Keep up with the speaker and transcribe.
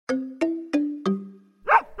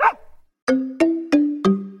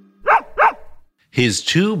His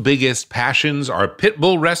two biggest passions are pit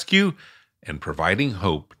bull rescue and providing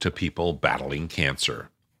hope to people battling cancer.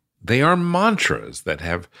 They are mantras that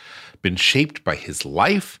have been shaped by his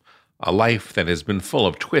life, a life that has been full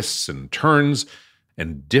of twists and turns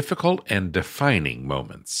and difficult and defining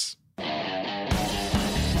moments.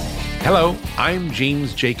 Hello, I'm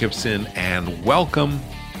James Jacobson, and welcome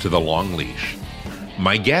to The Long Leash.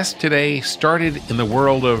 My guest today started in the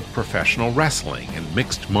world of professional wrestling and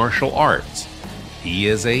mixed martial arts. He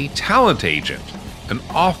is a talent agent, an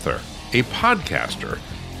author, a podcaster,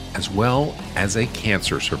 as well as a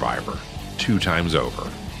cancer survivor 2 times over.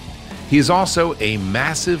 He is also a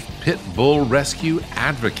massive pit bull rescue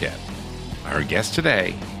advocate. Our guest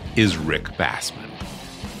today is Rick Bassman.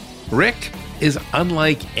 Rick is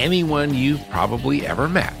unlike anyone you've probably ever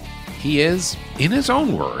met. He is, in his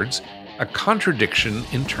own words, a contradiction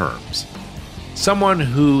in terms. Someone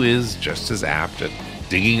who is just as apt at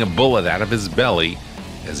digging a bullet out of his belly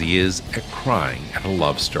as he is at crying at a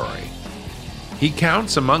love story. He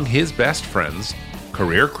counts among his best friends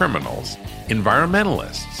career criminals,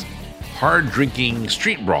 environmentalists, hard-drinking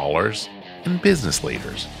street brawlers, and business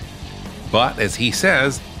leaders. But as he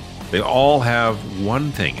says, they all have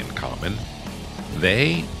one thing in common.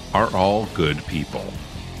 They are all good people.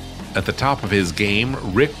 At the top of his game,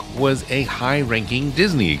 Rick was a high-ranking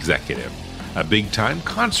Disney executive, a big-time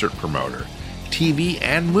concert promoter, TV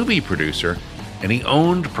and movie producer, and he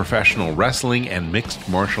owned professional wrestling and mixed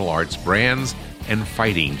martial arts brands and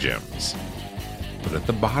fighting gyms. But at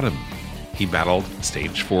the bottom, he battled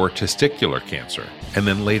stage 4 testicular cancer, and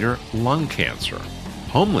then later lung cancer,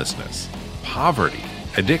 homelessness, poverty,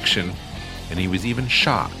 addiction, and he was even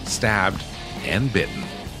shot, stabbed, and bitten.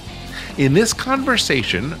 In this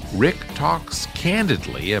conversation, Rick talks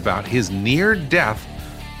candidly about his near death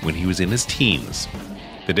when he was in his teens,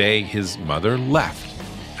 the day his mother left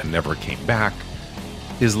and never came back,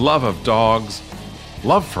 his love of dogs,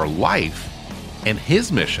 love for life, and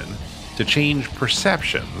his mission to change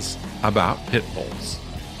perceptions about pit bulls.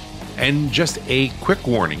 And just a quick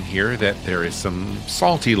warning here that there is some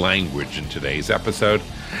salty language in today's episode,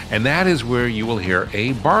 and that is where you will hear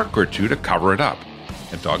a bark or two to cover it up.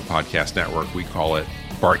 At Dog Podcast Network, we call it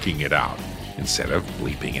barking it out instead of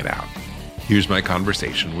bleeping it out. Here's my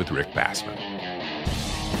conversation with Rick Bassman.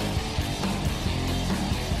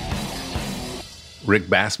 Rick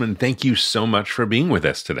Bassman, thank you so much for being with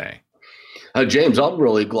us today. James, I'm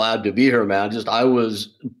really glad to be here, man. I was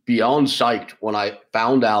beyond psyched when I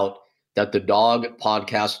found out that the Dog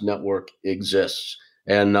Podcast Network exists.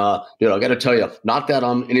 And, I got to tell you, not that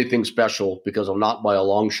I'm anything special because I'm not by a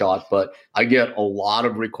long shot, but I get a lot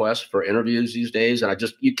of requests for interviews these days, and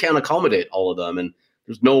you can't accommodate all of them. And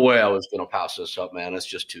there's no way I was going to pass this up, man. It's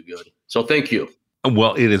just too good. So thank you.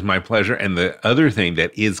 Well, it is my pleasure. And the other thing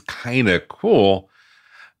that is kind of cool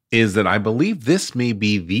is that I believe this may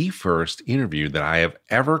be the first interview that I have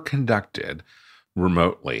ever conducted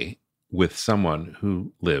remotely with someone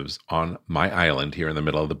who lives on my island here in the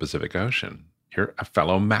middle of the Pacific Ocean. You're a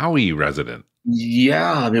fellow Maui resident.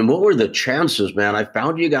 Yeah. I mean, what were the chances, man? I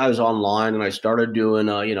found you guys online and I started doing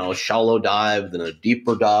a shallow dive, then a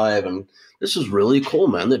deeper dive. And this is really cool,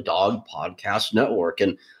 man. The Dog Podcast Network.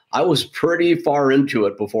 And I was pretty far into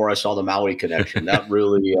it before I saw the Maui connection. That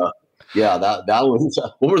really, that was,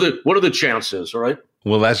 what are the chances? All right.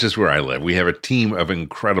 Well, that's just where I live. We have a team of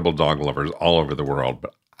incredible dog lovers all over the world,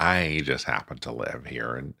 but I just happen to live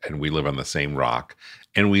here and we live on the same rock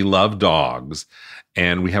and we love dogs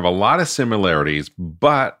and we have a lot of similarities,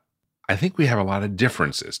 but I think we have a lot of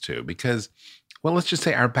differences too, because, well, let's just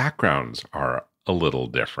say our backgrounds are a little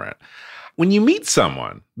different. When you meet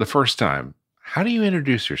someone the first time, how do you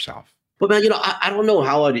introduce yourself? Well, man, I don't know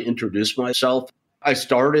how I'd introduce myself. I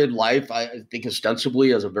started life, I think,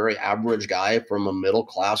 ostensibly as a very average guy from a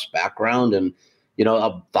middle-class background and,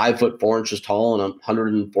 I'm 5'4" tall and I'm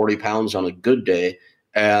 140 pounds on a good day.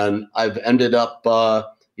 And I've ended up,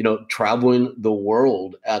 traveling the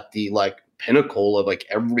world at the pinnacle of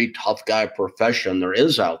every tough guy profession there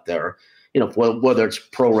is out there, whether it's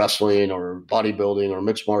pro wrestling or bodybuilding or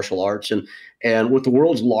mixed martial arts and with the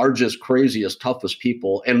world's largest, craziest, toughest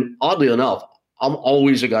people. And oddly enough, I'm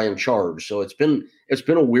always a guy in charge. So it's been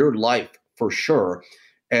a weird life for sure.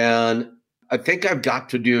 And I think I've got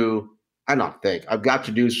to do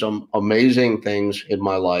some amazing things in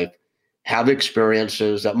my life, have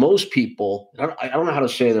experiences that most people, I don't know how to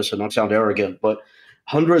say this and not sound arrogant, but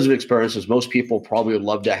hundreds of experiences most people probably would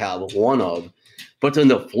love to have one of. But then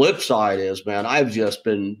the flip side is, man, I've just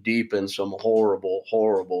been deep in some horrible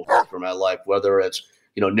for my life, whether it's,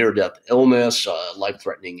 near-death illness,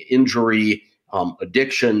 life-threatening injury,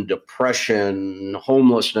 addiction, depression,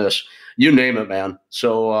 homelessness, you name it, man.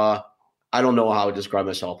 So I don't know how to describe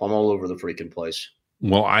myself. I'm all over the freaking place.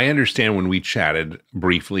 Well, I understand when we chatted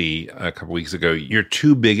briefly a couple weeks ago, your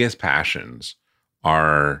two biggest passions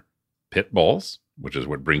are pit bulls, which is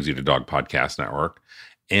what brings you to Dog Podcast Network,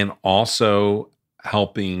 and also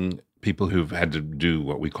helping people who've had to do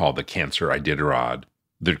what we call the cancer Iditarod,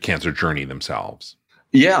 their cancer journey themselves.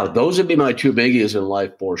 Yeah, those would be my two biggies in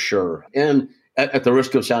life for sure. And at the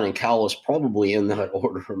risk of sounding callous, probably in that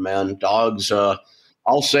order, man. Dogs,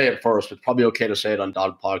 I'll say it first. It's probably okay to say it on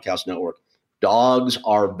Dog Podcast Network. Dogs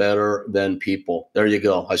are better than people. There you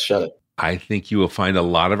go. I said it. I think you will find a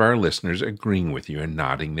lot of our listeners agreeing with you and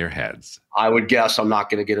nodding their heads. I would guess I'm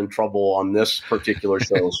not going to get in trouble on this particular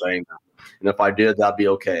show saying that. And if I did, that'd be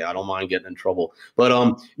okay. I don't mind getting in trouble.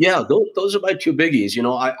 But yeah, those are my two biggies. You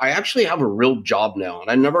know, I actually have a real job now, and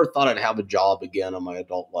I never thought I'd have a job again in my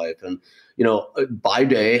adult life. And, you know, by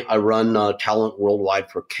day, I run talent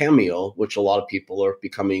worldwide for Cameo, which a lot of people are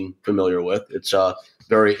becoming familiar with. It's a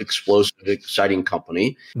very explosive, exciting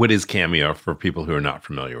company. What is Cameo for people who are not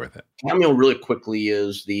familiar with it? Cameo really quickly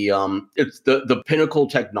is it's the pinnacle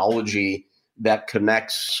technology that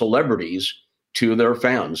connects celebrities to their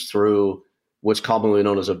fans through what's commonly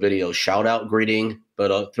known as a video shout out greeting,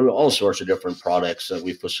 but through all sorts of different products that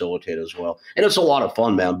we facilitate as well. And it's a lot of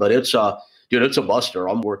fun, man, but it's it's a buster.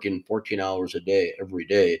 I'm working 14 hours a day, every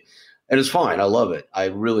day, and it's fine. I love it. I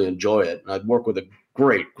really enjoy it. And I work with a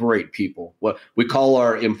great people. What we call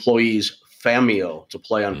our employees Famio, to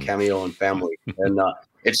play on Cameo and family. And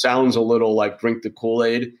it sounds a little like drink the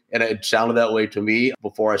Kool-Aid, and it sounded that way to me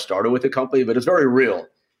before I started with the company, but it's very real.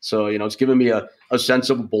 So, you know, it's given me a sense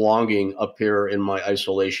of belonging up here in my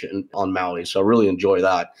isolation on Maui. So I really enjoy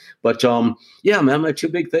that. But yeah, man, my two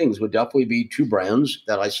big things would definitely be two brands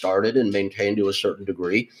that I started and maintained to a certain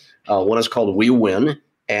degree. One is called We Win,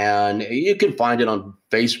 and you can find it on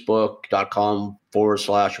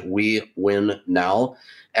Facebook.com/We Win Now.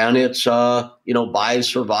 And it's, by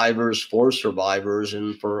survivors, for survivors,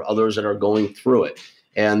 and for others that are going through it.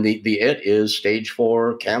 And the it is stage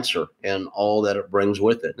 4 cancer and all that it brings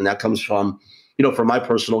with it. And that comes from, from my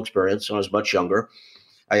personal experience when I was much younger.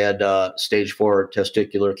 I had stage 4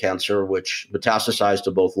 testicular cancer, which metastasized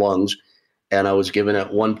to both lungs. And I was given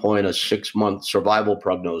at one point a 6-month survival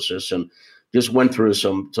prognosis and just went through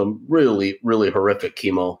some really, really horrific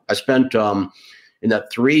chemo. I spent, in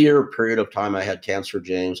that 3-year period of time I had cancer,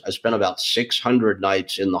 James, I spent about 600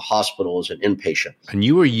 nights in the hospital as an inpatient. And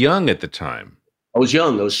you were young at the time. I was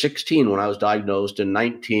young. I was 16 when I was diagnosed and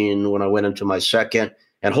 19 when I went into my second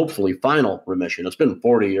and hopefully final remission. It's been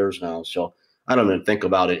 40 years now, so I don't even think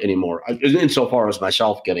about it anymore, insofar as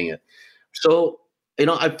myself getting it. So,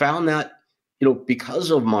 I found that,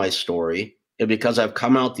 because of my story and because I've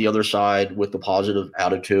come out the other side with the positive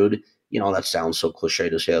attitude, that sounds so cliche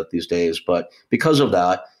to say that these days, but because of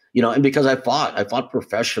that, and because I fought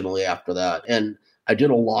professionally after that. And I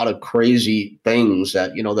did a lot of crazy things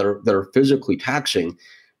that, that are physically taxing.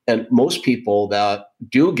 And most people that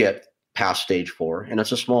do get past stage 4, and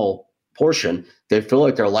it's a small portion, they feel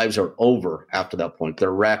like their lives are over after that point.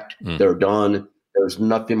 They're wrecked. They're done. There's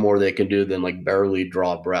nothing more they can do than like barely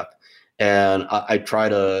draw breath. And I try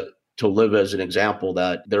to live as an example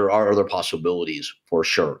that there are other possibilities for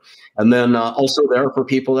sure. And then also there for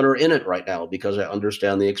people that are in it right now, because I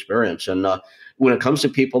understand the experience. And when it comes to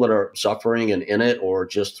people that are suffering and in it or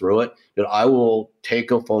just through it, I will take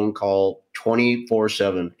a phone call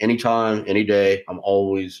 24/7, anytime, any day. I'm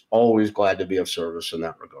always glad to be of service in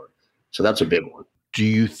that regard. So that's a big one. Do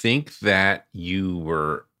you think that you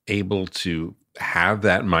were able to have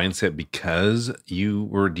that mindset because you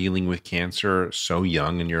were dealing with cancer so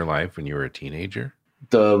young in your life when you were a teenager?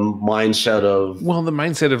 The mindset of... Well, the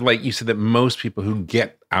mindset of, like you said, that most people who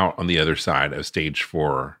get out on the other side of stage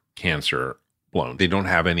 4 cancer blown, they don't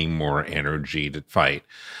have any more energy to fight.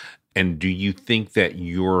 And do you think that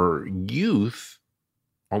your youth,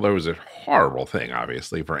 although it was a horrible thing,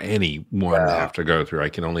 obviously, for anyone to have to go through, I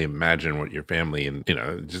can only imagine what your family and,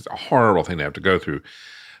 just a horrible thing to have to go through.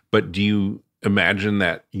 But do you imagine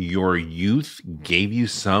that your youth gave you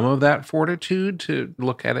some of that fortitude to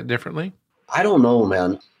look at it differently? I don't know,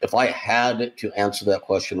 man. If I had to answer that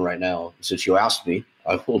question right now, since you asked me,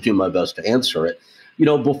 I will do my best to answer it.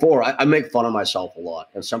 Before I make fun of myself a lot,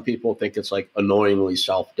 and some people think it's like annoyingly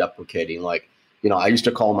self-deprecating. Like, I used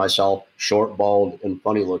to call myself short, bald, and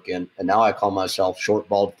funny looking, and now I call myself short,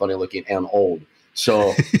 bald, funny looking, and old.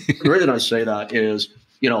 So the reason I say that is,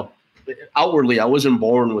 outwardly, I wasn't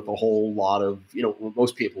born with a whole lot of, what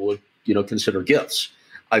most people would, consider gifts.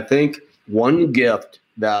 I think one gift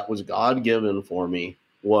that was God-given for me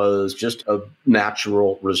was just a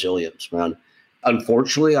natural resilience, man.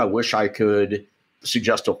 Unfortunately, I wish I could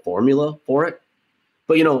suggest a formula for it.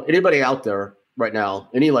 But, anybody out there right now,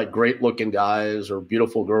 any like great looking guys or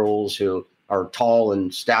beautiful girls who are tall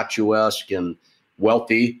and statuesque and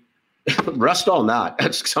wealthy, rest on that.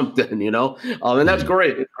 That's something, and that's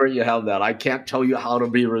great. It's great you have that. I can't tell you how to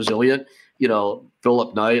be resilient.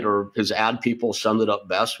 Philip Knight or his ad people summed it up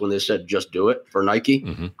best when they said, just do it for Nike.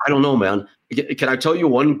 Mm-hmm. I don't know, man. Can I tell you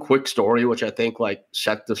one quick story, which I think like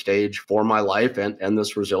set the stage for my life and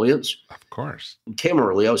this resilience? Of course. It came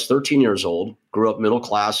early. I was 13 years old, grew up middle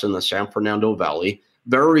class in the San Fernando Valley.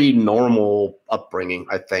 Very normal upbringing,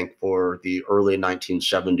 I think, for the early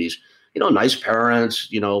 1970s. Nice parents,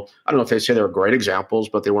 I don't know if they say they were great examples,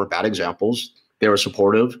 but they weren't bad examples. They were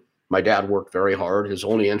supportive. My dad worked very hard. His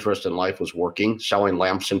only interest in life was working, selling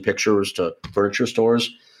lamps and pictures to furniture stores.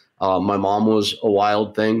 My mom was a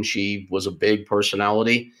wild thing. She was a big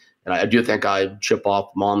personality. And I do think I chip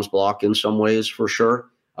off mom's block in some ways for sure.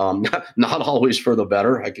 Not always for the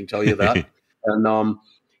better, I can tell you that. And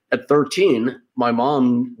at 13, my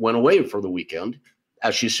mom went away for the weekend,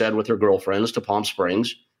 as she said, with her girlfriends to Palm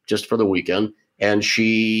Springs just for the weekend. And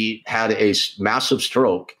she had a massive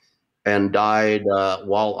stroke and died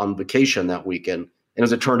while on vacation that weekend. And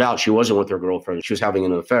as it turned out, she wasn't with her girlfriend. She was having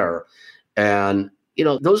an affair. And,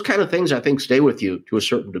 those kind of things, I think, stay with you to a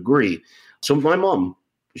certain degree. So my mom,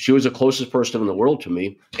 she was the closest person in the world to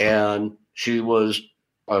me. And she was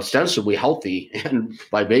ostensibly healthy and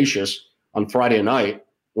vivacious on Friday night.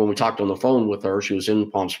 When we talked on the phone with her, she was in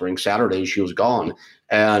Palm Springs. Saturday, she was gone.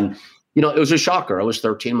 And, it was a shocker. I was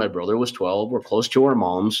 13. My brother was 12. We're close to our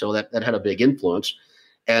mom. So that had a big influence.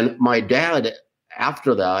 And my dad,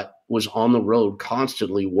 after that, was on the road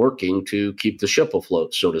constantly working to keep the ship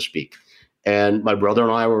afloat, so to speak. And my brother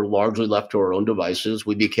and I were largely left to our own devices.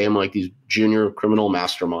 We became like these junior criminal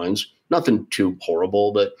masterminds. Nothing too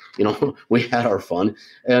horrible, but, we had our fun.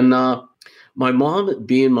 And my mom,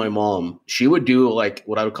 being my mom, she would do like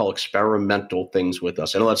what I would call experimental things with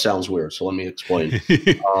us. I know that sounds weird, so let me explain.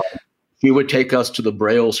 She would take us to the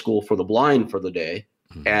Braille School for the Blind for the day.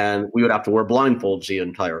 And we would have to wear blindfolds the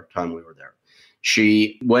entire time we were there.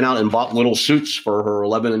 She went out and bought little suits for her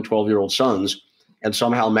 11 and 12-year-old sons and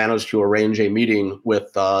somehow managed to arrange a meeting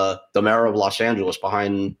with the mayor of Los Angeles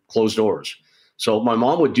behind closed doors. So my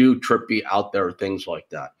mom would do trippy out there things like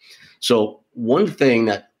that. So one thing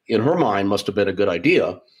that in her mind must have been a good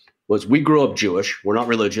idea was we grew up Jewish. We're not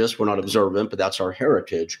religious. We're not observant, but that's our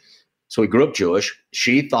heritage. So we grew up Jewish.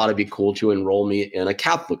 She thought it'd be cool to enroll me in a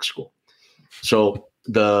Catholic school. So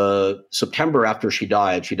the September after she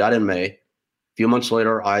died in May. A few months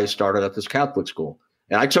later, I started at this Catholic school.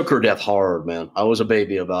 And I took her death hard, man. I was a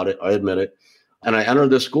baby about it. I admit it. And I entered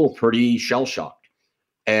this school pretty shell-shocked.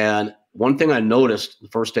 And one thing I noticed the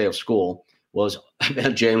first day of school was,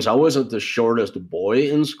 man, James, I wasn't the shortest boy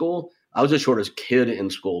in school. I was the shortest kid in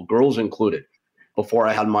school, girls included, before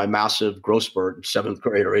I had my massive growth spurt in 7th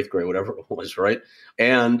grade or 8th grade, whatever it was, right?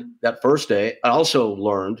 And that first day, I also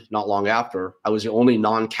learned not long after, I was the only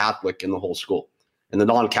non-Catholic in the whole school. And the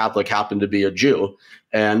non-Catholic happened to be a Jew.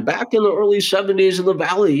 And back in the early 70s in the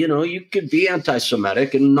Valley, you could be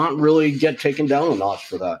anti-Semitic and not really get taken down a notch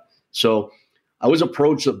for that. So I was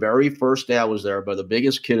approached the very first day I was there by the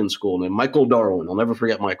biggest kid in school named Michael Darwin. I'll never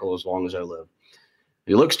forget Michael as long as I live.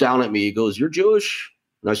 He looks down at me. He goes, "You're Jewish?"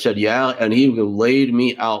 And I said, "Yeah." And he laid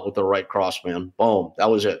me out with the right cross, man. Boom. That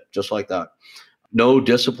was it. Just like that. No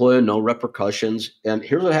discipline, no repercussions. And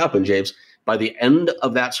here's what happened, James. By the end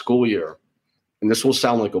of that school year, and this will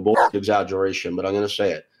sound like a bullshit exaggeration, but I'm going to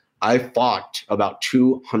say it, I fought about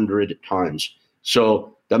 200 times.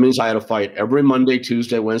 So that means I had to fight every Monday,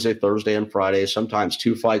 Tuesday, Wednesday, Thursday, and Friday, sometimes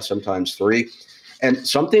 2 fights, sometimes 3. And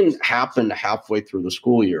something happened halfway through the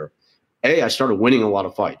school year. A, I started winning a lot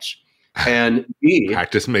of fights. And B,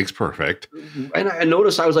 practice makes perfect. And I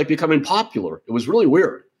noticed I was like becoming popular. It was really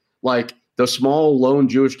weird. Like the small lone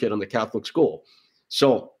Jewish kid in the Catholic school.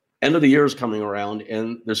 So end of the year is coming around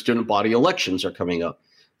and the student body elections are coming up.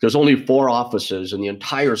 There's only 4 offices in the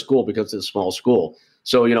entire school because it's a small school.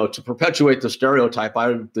 So, to perpetuate the stereotype,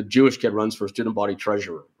 the Jewish kid runs for student body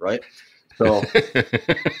treasurer, right? So,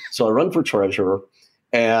 so I run for treasurer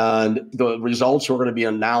and the results were going to be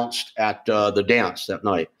announced at the dance that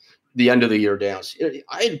night. The end of the year dance.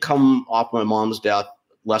 I had come off my mom's death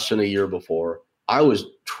less than a year before. I was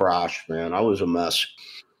trash, man. I was a mess.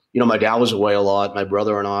 My dad was away a lot. My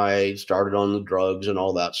brother and I started on the drugs and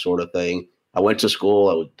all that sort of thing. I went to school.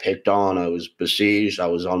 I was picked on. I was besieged. I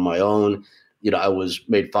was on my own. I was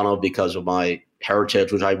made fun of because of my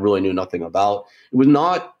heritage, which I really knew nothing about. It was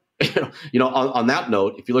not on that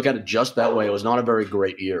note, if you look at it just that way, it was not a very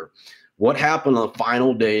great year. What happened on the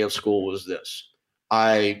final day of school was this.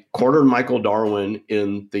 I cornered Michael Darwin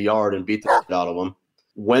in the yard and beat the shit out of him.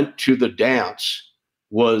 Went to the dance,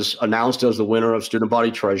 was announced as the winner of student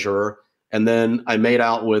body treasurer. And then I made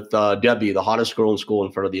out with Debbie, the hottest girl in school,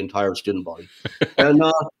 in front of the entire student body. And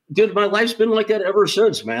dude, my life's been like that ever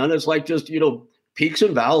since, man. It's like just, peaks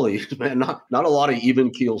and valleys, man. Not a lot of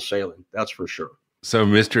even keel sailing, that's for sure. So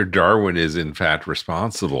Mr. Darwin is in fact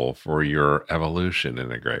responsible for your evolution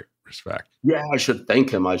in a great respect. Yeah, I should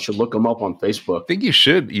thank him. I should look him up on Facebook. I think you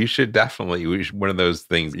should. You should definitely. One of those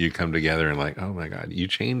things you come together and like, oh my God, you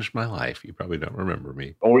changed my life. You probably don't remember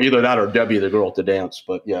me. Or either that or Debbie, the girl at the dance.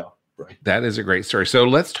 But yeah, right. That is a great story. So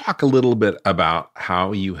let's talk a little bit about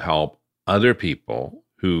how you help other people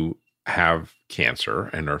who have cancer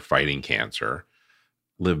and are fighting cancer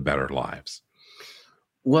live better lives.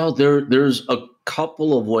 Well, there's a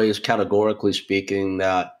couple of ways, categorically speaking,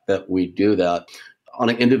 that we do that on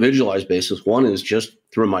an individualized basis. One is just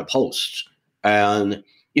through my posts. And,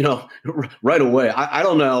 right away, I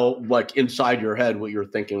don't know, like inside your head, what you're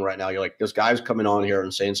thinking right now. You're like, this guy's coming on here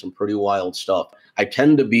and saying some pretty wild stuff. I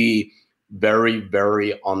tend to be very,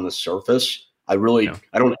 very on the surface. I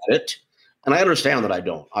don't edit. And I understand that I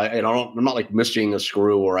don't. I'm not like missing a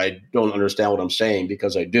screw or I don't understand what I'm saying,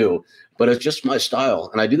 because I do. But it's just my style.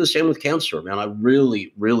 And I do the same with cancer, man. I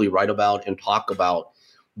really, really write about and talk about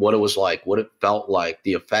what it was like, what it felt like,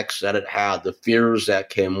 the effects that it had, the fears that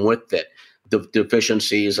came with it, the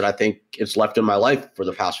deficiencies that I think it's left in my life for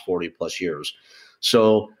the past 40 plus years.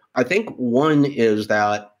 So I think one is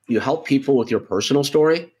that you help people with your personal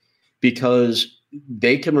story because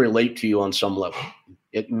they can relate to you on some level.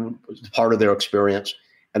 It's part of their experience.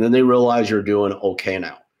 And then they realize you're doing okay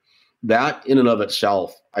now. That in and of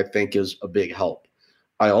itself, I think, is a big help.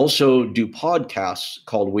 I also do podcasts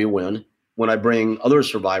called We Win, when I bring other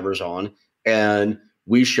survivors on and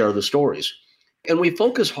we share the stories. And we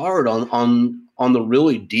focus hard on the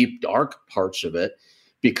really deep, dark parts of it,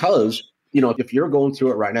 because, if you're going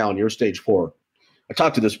through it right now and you're stage 4, I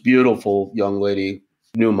talked to this beautiful young lady,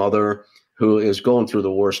 new mother, who is going through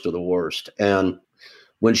the worst of the worst. And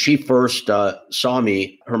when she first saw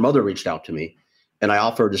me, her mother reached out to me and I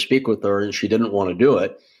offered to speak with her and she didn't want to do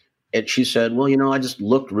it. And she said, well, I just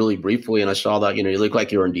looked really briefly and I saw that, you look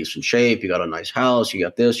like you're in decent shape. You got a nice house. You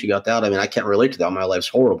got this, you got that. I mean, I can't relate to that. My life's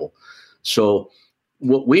horrible. So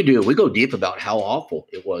what we do, we go deep about how awful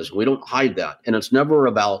it was. We don't hide that. And it's never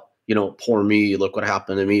about, poor me, look what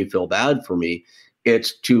happened to me, feel bad for me.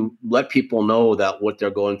 It's to let people know that what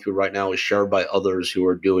they're going through right now is shared by others who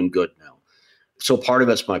are doing good now. So part of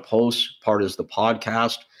it's my posts, part is the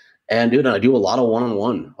podcast. And dude, I do a lot of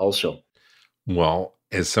one-on-one also. Well,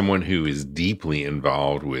 as someone who is deeply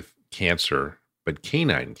involved with cancer, but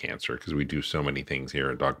canine cancer, because we do so many things here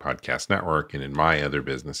at Dog Podcast Network and in my other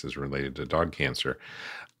businesses related to dog cancer,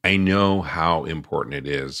 I know how important it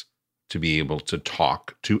is to be able to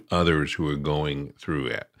talk to others who are going through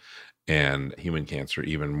it, and human cancer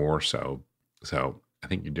even more so. So I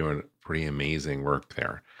think you're doing pretty amazing work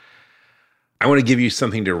there. I want to give you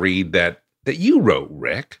something to read that you wrote,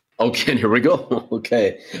 Rick. Okay, here we go.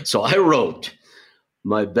 Okay, so I wrote,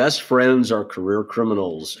 my best friends are career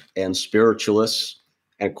criminals and spiritualists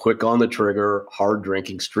and quick on the trigger, hard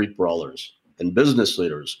drinking street brawlers and business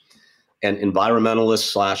leaders and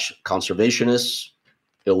environmentalists / conservationists,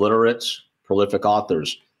 illiterates, prolific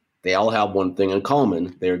authors. They all have one thing in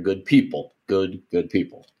common. They are good people, good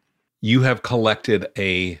people. You have collected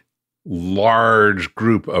a large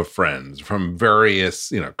group of friends from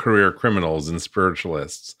various, career criminals and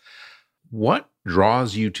spiritualists. What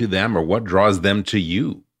draws you to them, or what draws them to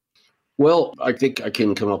you? Well, I think I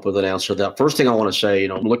can come up with an answer to that. First thing I want to say,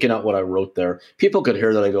 looking at what I wrote there, people could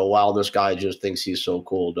hear that and go, wow, this guy just thinks he's so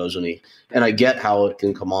cool, doesn't he? And I get how it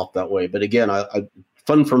can come off that way. But again,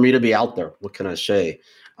 fun for me to be out there. What can I say?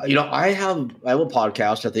 I have a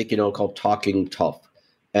podcast, I think, called Talking Tough.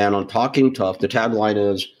 And on Talking Tough, the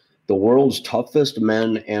tagline is the world's toughest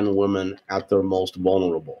men and women at their most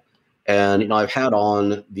vulnerable. And, I've had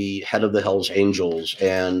on the head of the Hells Angels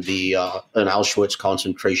and an Auschwitz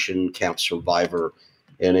concentration camp survivor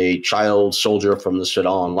and a child soldier from the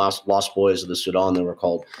Sudan, Lost Boys of the Sudan, they were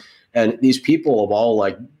called. And these people have all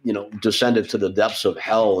descended to the depths of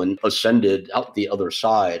hell and ascended out the other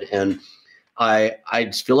side. And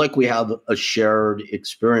I feel like we have a shared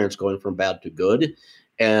experience going from bad to good.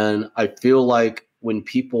 And I feel like when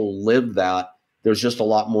people live that, there's just a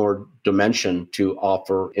lot more dimension to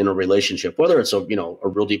offer in a relationship, whether it's a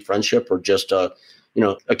real deep friendship or just a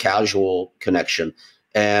casual connection.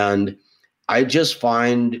 And I just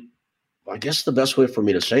find I guess the best way for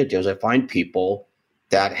me to say it is I find people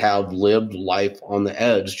that have lived life on the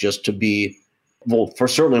edge just to be, well, for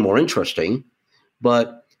certainly more interesting,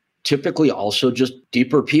 but typically also just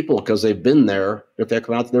deeper people because they've been there. If they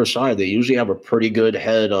come out to their side, they usually have a pretty good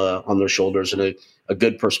head on their shoulders and a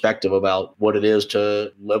good perspective about what it is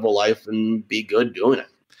to live a life and be good doing it.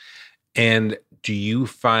 And do you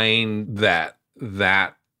find that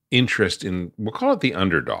interest in, we'll call it the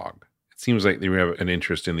underdog, it seems like you have an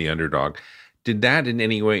interest in the underdog. Did that in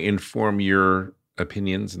any way inform your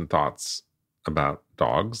opinions and thoughts about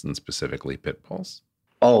dogs and specifically pit bulls?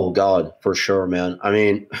 Oh God, for sure, man. I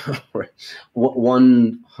mean,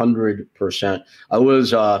 100%. I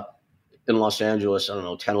was in Los Angeles, I don't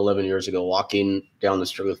know, 10, 11 years ago, walking down the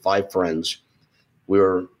street with 5 friends. We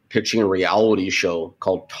were pitching a reality show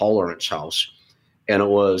called Tolerance House. And it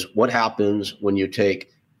was what happens when you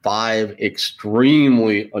take 5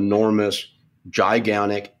 extremely enormous,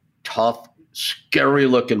 gigantic, tough, scary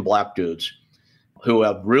looking black dudes who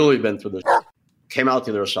have really been through this, came out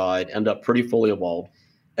the other side, end up pretty fully evolved,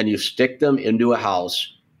 and you stick them into a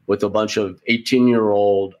house with a bunch of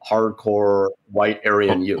 18-year-old hardcore white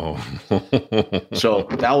Aryan youth. So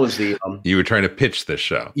that was the... you were trying to pitch this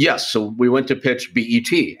show. Yes. So we went to pitch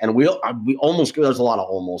BET, and we almost, there's a lot of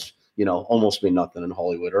almost, almost mean nothing in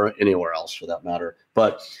Hollywood or anywhere else for that matter.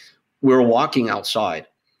 But we were walking outside,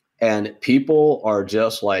 and people are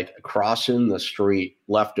just like crossing the street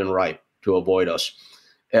left and right to avoid us.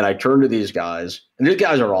 And I turned to these guys, and these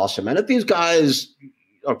guys are awesome. And if these guys...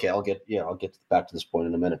 Okay, I'll get back to this point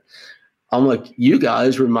in a minute. I'm like, you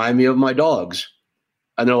guys remind me of my dogs.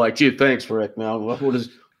 And they're like, gee, thanks, Rick, man. What does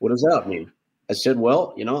that mean? I said,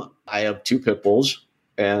 well, I have 2 pit bulls,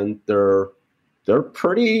 and they're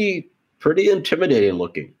pretty intimidating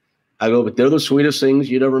looking. I go, but they're the sweetest things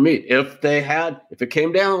you'd ever meet. If it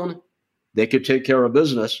came down, they could take care of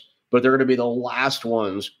business, but they're going to be the last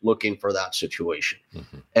ones looking for that situation.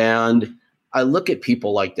 Mm-hmm. And I look at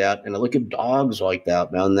people like that, and I look at dogs like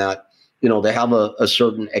that, man, that, they have a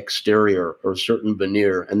certain exterior or a certain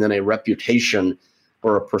veneer, and then a reputation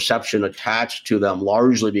or a perception attached to them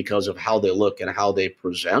largely because of how they look and how they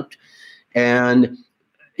present. And,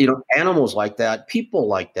 animals like that, people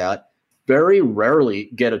like that, very rarely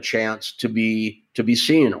get a chance to be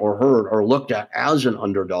seen or heard or looked at as an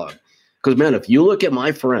underdog. Because, man, if you look at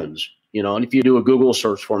my friends, and if you do a Google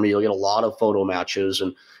search for me, you'll get a lot of photo matches,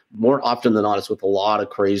 and more often than not, it's with a lot of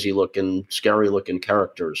crazy looking, scary looking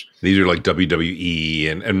characters. These are like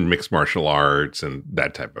WWE and mixed martial arts and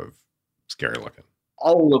that type of scary looking.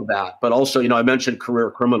 All of that. But also, I mentioned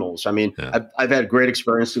career criminals. I mean, yeah. I've had great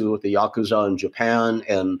experiences with the Yakuza in Japan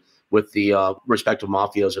and with the respective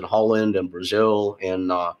mafias in Holland and Brazil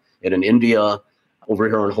and in India. Over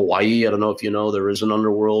here in Hawaii, I don't know if you know, there is an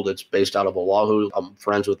underworld. It's based out of Oahu. I'm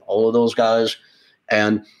friends with all of those guys.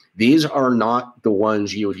 And these are not the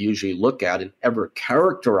ones you would usually look at and ever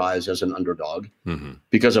characterize as an underdog mm-hmm.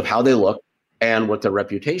 because of how they look and what their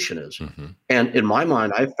reputation is. Mm-hmm. And in my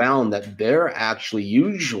mind, I found that they're actually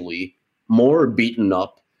usually more beaten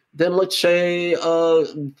up than, let's say, a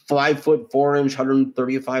 5'4"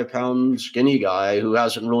 135-pound skinny guy who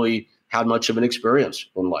hasn't really had much of an experience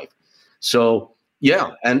in life. So,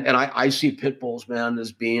 yeah. And I see pit bulls, man,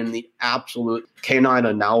 as being the absolute canine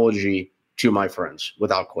analogy to my friends,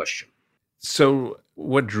 without question. So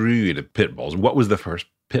what drew you to pit bulls? What was the first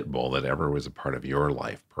pit bull that ever was a part of your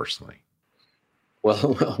life personally?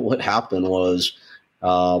 Well, what happened was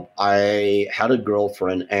I had a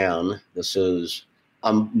girlfriend, Anne.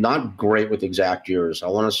 I'm not great with exact years. I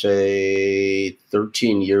want to say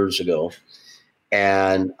 13 years ago.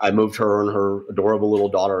 And I moved her and her adorable little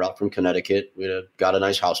daughter out from Connecticut. We got a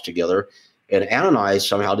nice house together. And Anne and I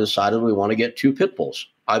somehow decided we want to get 2 pit bulls.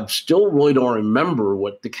 I still really don't remember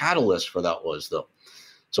what the catalyst for that was, though.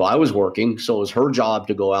 So I was working. So it was her job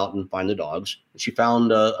to go out and find the dogs. She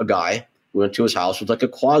found a guy. We went to his house. It was like a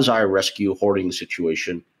quasi-rescue hoarding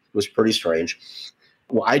situation. It was pretty strange.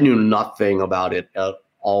 Well, I knew nothing about it at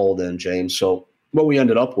all then, James. So what we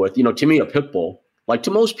ended up with, to me, a pit bull, like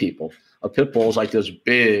to most people, a pit bull is like this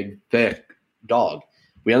big, thick dog.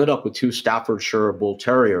 We ended up with 2 Staffordshire Bull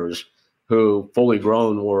Terriers who fully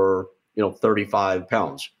grown were, 35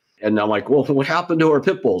 pounds. And I'm like, well, what happened to our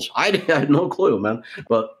pit bulls? I had no clue, man.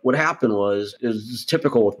 But what happened is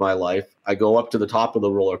typical with my life. I go up to the top of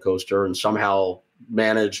the roller coaster and somehow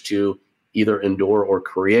manage to either endure or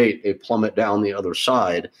create a plummet down the other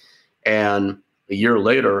side. And a year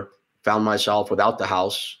later, found myself without the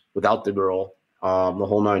house, without the girl, the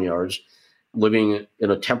whole 9 yards, living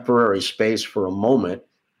in a temporary space for a moment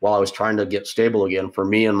while I was trying to get stable again for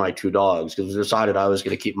me and my 2 dogs, because I decided I was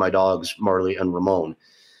going to keep my dogs, Marley and Ramon.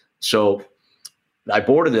 So I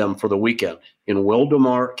boarded them for the weekend in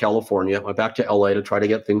Wildomar, California. Went back to LA to try to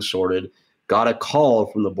get things sorted. Got a call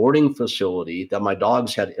from the boarding facility that my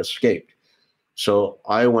dogs had escaped. So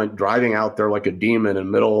I went driving out there like a demon in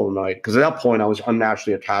the middle of the night, because at that point I was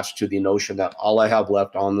unnaturally attached to the notion that all I have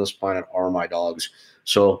left on this planet are my dogs.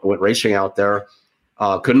 So I went racing out there,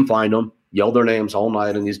 couldn't find them, yelled their names all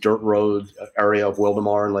night in these dirt road area of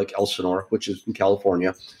Wildomar and Lake Elsinore, which is in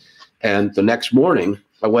California. And the next morning,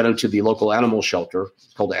 I went into the local animal shelter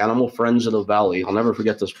called the Animal Friends of the Valley. I'll never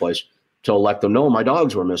forget this place, to let them know my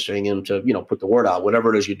dogs were missing and to, put the word out,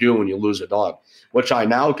 whatever it is you do when you lose a dog, which I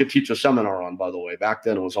now could teach a seminar on, by the way. Back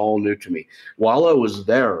then, it was all new to me. While I was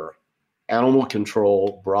there, Animal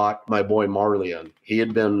Control brought my boy Marley in. He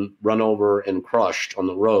had been run over and crushed on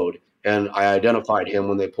the road, and I identified him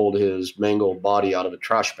when they pulled his mangled body out of a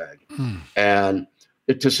trash bag. And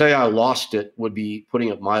to say I lost it would be putting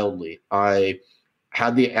it mildly. I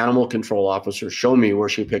had the Animal Control officer show me where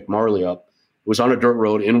she picked Marley up. It was on a dirt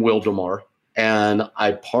road in Wildomar, and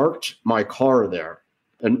I parked my car there.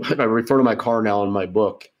 And I refer to my car now in my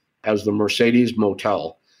book as the Mercedes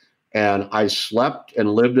Motel. And I slept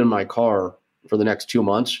and lived in my car for the next 2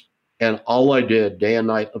 months. And all I did day and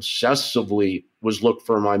night obsessively was look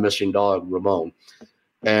for my missing dog, Ramon.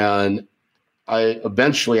 And I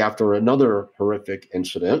eventually, after another horrific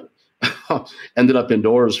incident, ended up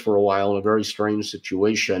indoors for a while in a very strange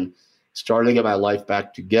situation, started to get my life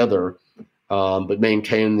back together, but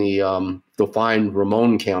maintain the Find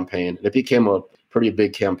Ramon campaign. And it became a pretty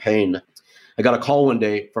big campaign. I got a call one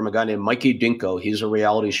day from a guy named Mikey Dinko. He's a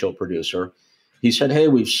reality show producer. He said, "Hey,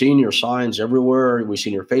 we've seen your signs everywhere. We've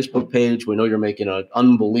seen your Facebook page. We know you're making an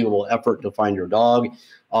unbelievable effort to find your dog.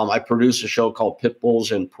 I produce a show called Pit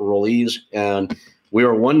Bulls and Parolees, and we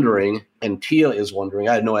are wondering, and Tia is wondering,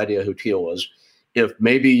 I had no idea who Tia was, if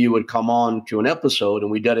maybe you would come on to an episode,"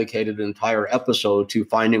 and we dedicated an entire episode to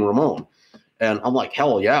finding Ramon. And I'm like,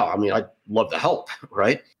 hell yeah. I mean, I'd love to help,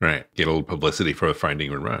 right? Right. Get a little publicity for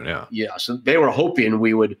Finding Ramon, yeah. Yeah, so they were hoping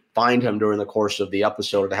we would find him during the course of the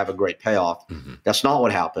episode to have a great payoff. That's not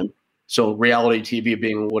what happened. So reality TV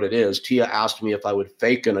being what it is, Tia asked me if I would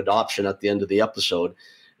fake an adoption at the end of the episode.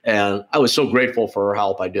 And I was so grateful for her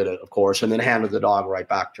help. I did it, of course, and then handed the dog right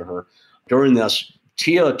back to her. During this,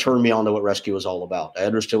 Tia turned me on to what rescue was all about. I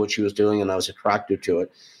understood what she was doing, and I was attracted to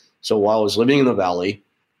it. So while I was living in the Valley,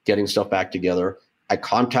 getting stuff back together, I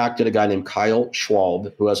contacted a guy named Kyle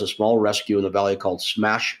Schwab, who has a small rescue in the Valley called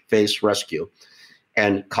Smash Face Rescue.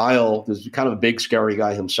 And Kyle is kind of a big, scary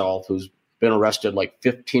guy himself who's been arrested like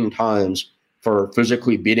 15 times for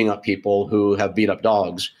physically beating up people who have beat up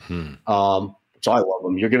dogs. So I love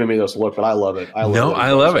him. You're giving me this look, but I love it. I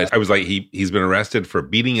love it. I was like, he's been arrested for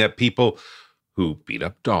beating up people who beat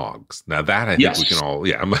up dogs. Now that I think we can all,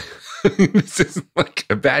 I'm like, this isn't like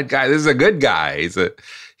a bad guy. This is a good guy.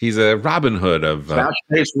 He's a Robin Hood of Smash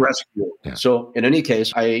Face Rescue. Yeah. So in any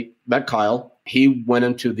case, I met Kyle. He went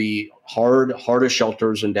into the hardest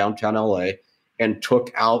shelters in downtown LA and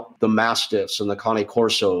took out the Mastiffs and the Cane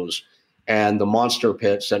Corsos and the monster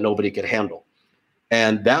pits that nobody could handle.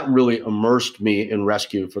 And that really immersed me in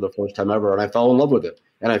rescue for the first time ever. And I fell in love with it.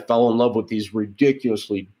 And I fell in love with these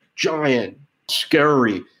ridiculously giant,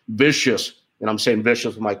 scary, vicious, and I'm saying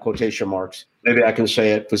vicious with my quotation marks. Maybe I can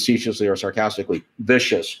say it facetiously or sarcastically,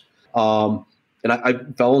 vicious. And I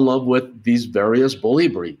fell in love with these various bully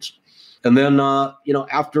breeds. And then,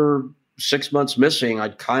 after 6 months missing, I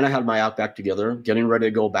kind of had my act back together, getting ready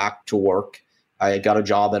to go back to work. I got a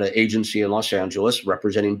job at an agency in Los Angeles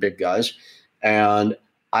representing big guys. And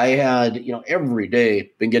I had, every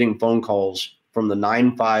day been getting phone calls from the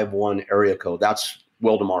 951 area code. That's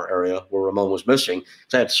Wildomar area where Ramon was missing.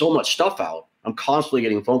 So I had so much stuff out. I'm constantly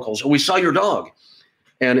getting phone calls. "Oh, we saw your dog."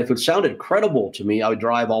 And if it sounded credible to me, I would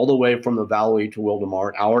drive all the way from the Valley to Wildomar,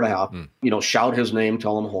 an hour and a half, shout his name,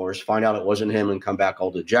 tell him hoarse, find out it wasn't him, and come back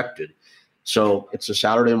all dejected. So it's a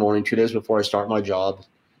Saturday morning, 2 days before I start my job.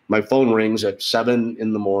 My phone rings at 7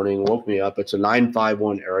 in the morning, woke me up. It's a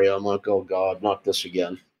 951 area. I'm like, oh, God, not this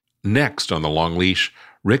again. Next on The Long Leash,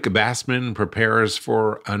 Rick Bassman prepares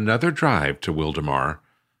for another drive to Wildomar.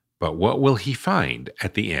 But what will he find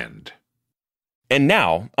at the end? And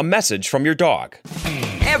now, a message from your dog.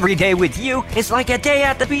 Every day with you is like a day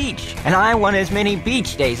at the beach, and I want as many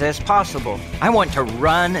beach days as possible. I want to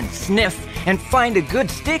run and sniff and find a good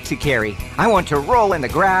stick to carry. I want to roll in the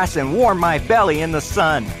grass and warm my belly in the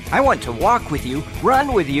sun. I want to walk with you,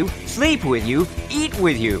 run with you, sleep with you, eat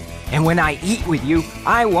with you. And when I eat with you,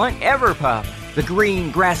 I want Everpup. The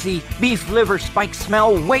green, grassy, beef liver spike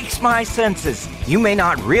smell wakes my senses. You may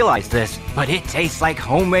not realize this, but it tastes like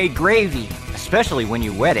homemade gravy. especially when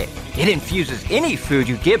you wet it. It infuses any food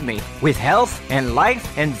you give me with health and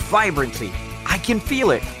life and vibrancy. I can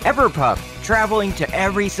feel it, Everpup, traveling to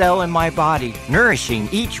every cell in my body, nourishing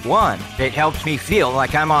each one. It helps me feel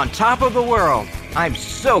like I'm on top of the world. I'm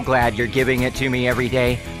so glad you're giving it to me every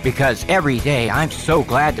day, because every day I'm so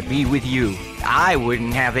glad to be with you. I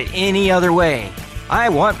wouldn't have it any other way. I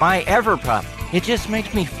want my Everpup. It just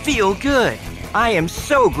makes me feel good. I am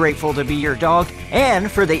so grateful to be your dog and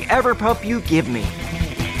for the Everpup you give me.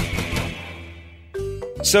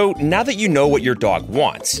 So now that you know what your dog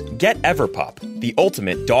wants, get Everpup, the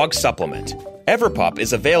ultimate dog supplement. Everpup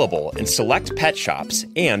is available in select pet shops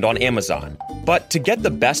and on Amazon. But to get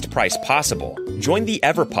the best price possible, join the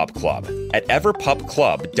Everpup Club at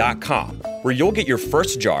everpupclub.com, where you'll get your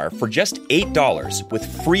first jar for just $8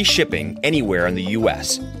 with free shipping anywhere in the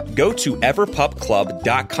U.S. Go to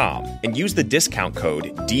everpupclub.com and use the discount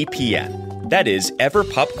code DPN. That is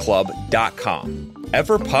everpupclub.com.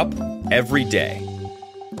 Everpup, every day.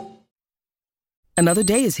 Another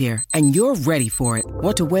day is here, and you're ready for it.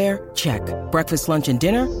 What to wear? Check. Breakfast, lunch, and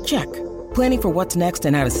dinner? Check. Planning for what's next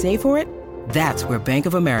and how to save for it? That's where Bank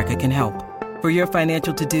of America can help. For your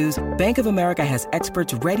financial to-dos, Bank of America has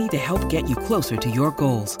experts ready to help get you closer to your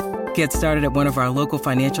goals. Get started at one of our local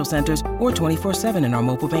financial centers or 24/7 in our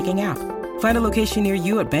mobile banking app. Find a location near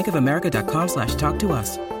you at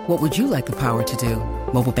bankofamerica.com/talktous. What would you like the power to do?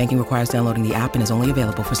 Mobile banking requires downloading the app and is only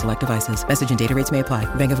available for select devices. Message and data rates may apply.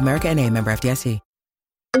 Bank of America N.A., member FDIC.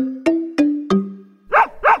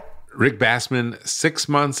 Rick Bassman, 6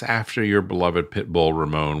 months after your beloved pit bull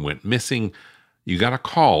Ramon went missing, you got a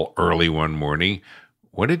call early one morning.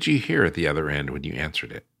 What did you hear at the other end when you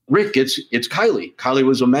answered it? Rick, it's Kylie. Kylie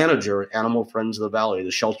was a manager at Animal Friends of the Valley, the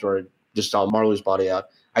shelter I just saw Marley's body at.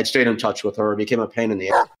 I'd stayed in touch with her. It became a pain in the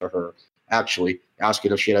ass for her, actually,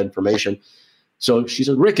 asking if she had information. So she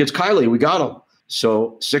said, Rick, it's Kylie. We got him.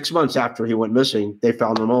 So 6 months after he went missing, they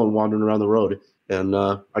found Ramon wandering around the road, and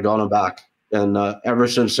I got him back. And ever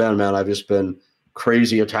since then, man, I've just been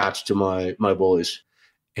crazy attached to my bullies.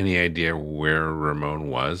 Any idea where Ramon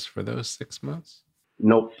was for those 6 months?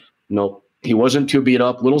 Nope. He wasn't too beat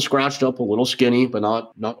up, a little scratched up, a little skinny, but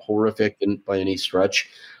not horrific by any stretch.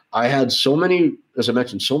 I had so many, as I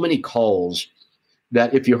mentioned, so many calls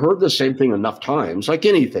that if you heard the same thing enough times, like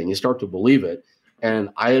anything, you start to believe it. And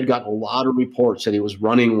I had gotten a lot of reports that he was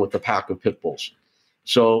running with a pack of pit bulls.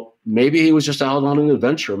 So maybe he was just out on an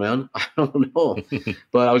adventure, man. I don't know.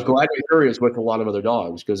 But I was glad to hear he was with a lot of other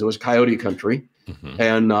dogs because it was coyote country. Mm-hmm.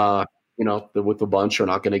 And, with the bunch are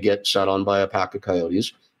not going to get set on by a pack of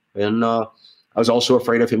coyotes. And I was also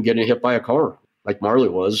afraid of him getting hit by a car like Marley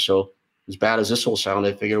was. So as bad as this will sound,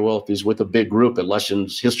 I figured, well, if he's with a big group, it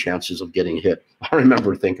lessens his chances of getting hit. I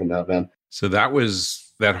remember thinking that, man. So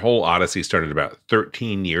that whole odyssey started about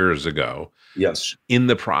 13 years ago. Yes. In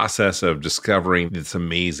the process of discovering this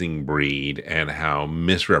amazing breed and how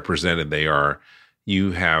misrepresented they are,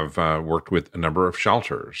 you have worked with a number of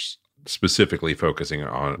shelters, specifically focusing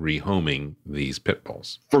on rehoming these pit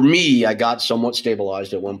bulls. For me, I got somewhat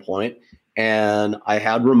stabilized at one point, and I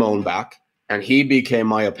had Ramon back, and he became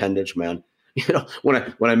my appendage, man. You know,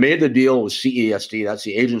 when I made the deal with CESD, that's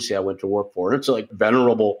the agency I went to work for. It's like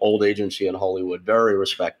venerable old agency in Hollywood, very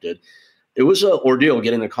respected. It was an ordeal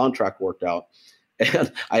getting the contract worked out.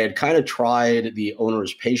 And I had kind of tried the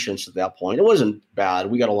owner's patience at that point. It wasn't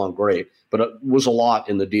bad. We got along great, but it was a lot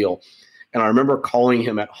in the deal. And I remember calling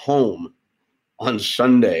him at home on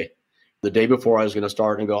Sunday, the day before I was going to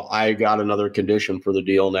start, and go, I got another condition for the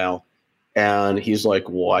deal now. And he's like,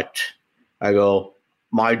 what? I go,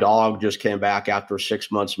 my dog just came back after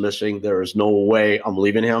 6 months missing. There is no way I'm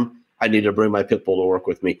leaving him. I need to bring my pit bull to work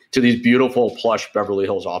with me to these beautiful plush Beverly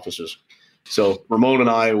Hills offices. So Ramon and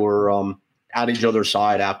I were at each other's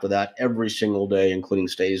side after that every single day, including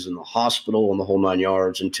stays in the hospital and the whole 9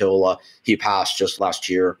 yards until he passed just last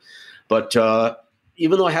year. But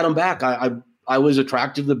even though I had him back, I was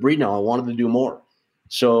attracted to the breed now. I wanted to do more.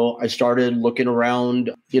 So I started looking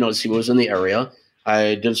around, to see what was in the area.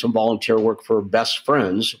 I did some volunteer work for Best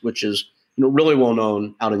Friends, which is really well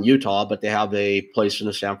known out in Utah, but they have a place in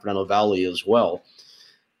the San Fernando Valley as well.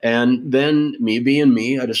 And then me being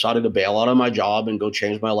me, I decided to bail out of my job and go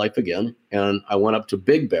change my life again. And I went up to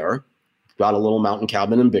Big Bear, got a little mountain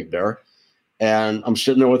cabin in Big Bear. And I'm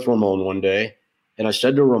sitting there with Ramon one day. And I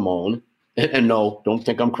said to Ramon, and no, don't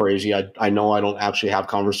think I'm crazy. I know I don't actually have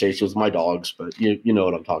conversations with my dogs, but you know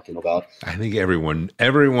what I'm talking about. I think everyone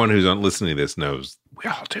who's listening to this knows we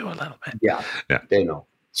all do a little bit. Yeah, they know.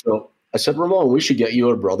 So I said, Ramon, we should get you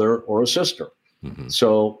a brother or a sister. Mm-hmm.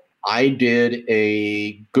 So I did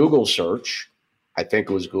a Google search I think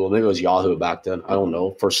it was Google, maybe it was Yahoo back then, I don't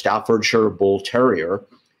know, for Staffordshire Bull Terrier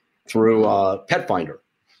through Pet Finder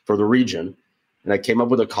for the region. And I came up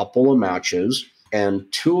with a couple of matches,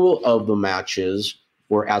 and two of the matches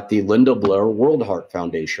were at the Linda Blair World Heart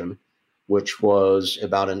Foundation, which was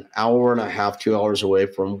about an hour and a half, 2 hours away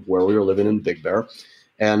from where we were living in Big Bear.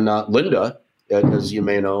 And Linda, as you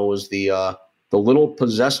may know, was the little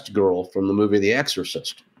possessed girl from the movie The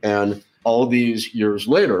Exorcist. And all these years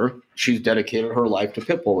later, she's dedicated her life to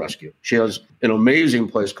pit bull rescue. She has an amazing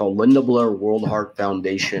place called Linda Blair World Heart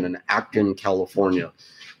Foundation in Acton, California.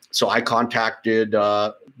 So I contacted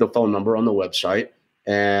the phone number on the website,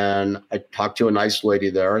 and I talked to a nice lady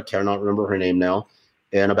there. I cannot remember her name now.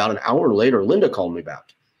 And about an hour later, Linda called me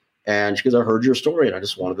back. And she goes, I heard your story, and I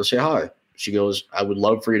just wanted to say hi. She goes, I would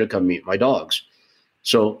love for you to come meet my dogs.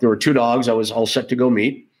 So there were two dogs I was all set to go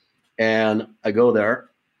meet. And I go there,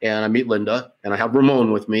 and I meet Linda, and I have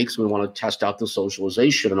Ramon with me because we want to test out the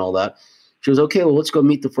socialization and all that. She goes, okay, well, let's go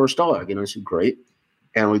meet the first dog. And I said, great.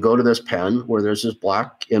 And we go to this pen where there's this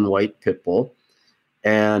black and white pit bull.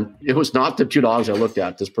 And it was not the two dogs I looked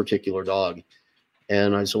at, this particular dog.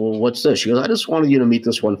 And I said, well, what's this? She goes, I just wanted you to meet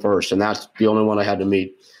this one first. And that's the only one I had to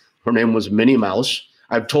meet. Her name was Minnie Mouse.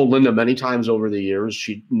 I've told Linda many times over the years,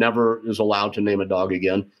 she never is allowed to name a dog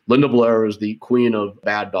again. Linda Blair is the queen of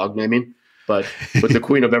bad dog naming, but the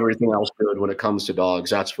queen of everything else good when it comes to dogs,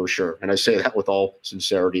 that's for sure. And I say that with all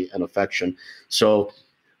sincerity and affection. So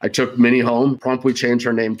I took Minnie home, promptly changed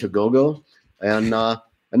her name to Gogo. And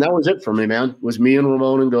that was it for me, man. It was me and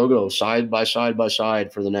Ramon and Gogo side by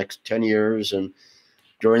side for the next 10 years. And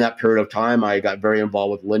during that period of time, I got very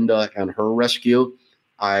involved with Linda and her rescue.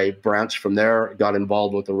 I branched from there, got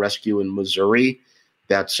involved with a rescue in Missouri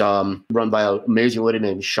that's run by an amazing lady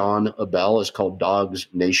named Shawn Abell. It's called Dogs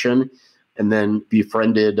Nation. And then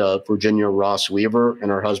befriended Virginia Ross Weaver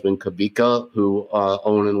and her husband Kavika, who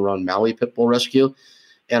own and run Maui Pit Bull Rescue.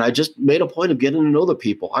 And I just made a point of getting to know the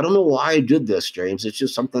people. I don't know why I did this, James. It's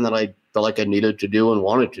just something that I felt like I needed to do and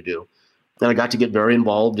wanted to do. And I got to get very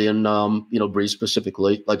involved in, breed-specific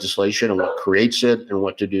legislation and what creates it and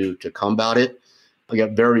what to do to combat it. I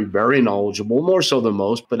got very, very knowledgeable, more so than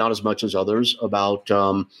most, but not as much as others, about,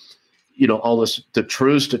 all the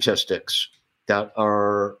true statistics that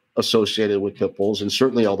are associated with pit bulls, and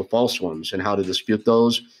certainly all the false ones, and how to dispute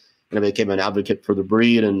those. And I became an advocate for the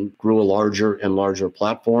breed and grew a larger and larger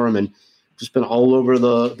platform, and just been all over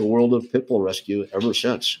the world of pit bull rescue ever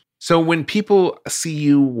since. So when people see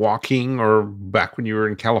you walking, or back when you were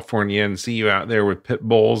in California and see you out there with pit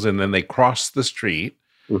bulls, and then they cross the street,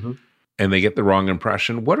 mm-hmm. and they get the wrong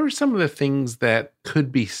impression, what are some of the things that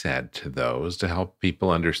could be said to those to help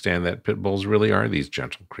people understand that pit bulls really are these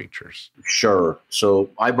gentle creatures? Sure.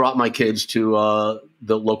 So I brought my kids to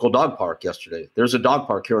the local dog park yesterday. There's a dog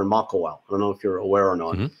park here in Makawao. I don't know if you're aware or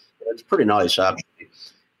not. Mm-hmm. It's pretty nice, actually.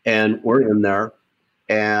 And we're in there,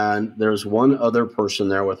 and there's one other person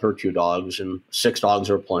there with her two dogs, and 6 dogs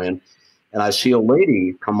are playing. And I see a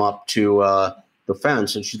lady come up to the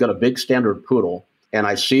fence, and she's got a big standard poodle. And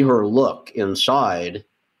I see her look inside,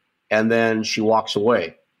 and then she walks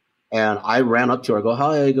away. And I ran up to her. I go,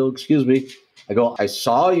 hi. I go, excuse me. I go, I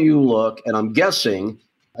saw you look, and I'm guessing,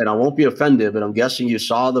 and I won't be offended, but I'm guessing you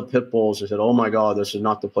saw the pit bulls. I said, oh, my God, this is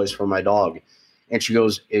not the place for my dog. And she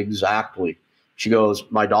goes, exactly. She goes,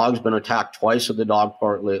 my dog's been attacked twice at the dog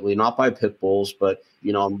park lately, not by pit bulls, but,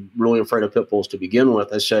 I'm really afraid of pit bulls to begin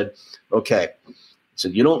with. I said, okay. I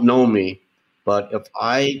said, you don't know me, but if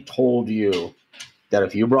I told you that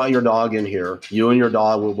if you brought your dog in here, you and your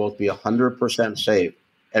dog will both be 100% safe,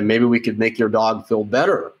 and maybe we could make your dog feel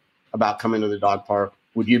better about coming to the dog park,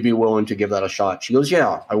 would you be willing to give that a shot? She goes,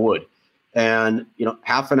 yeah, I would. And,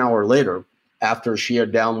 half an hour later, after she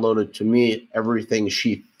had downloaded to me everything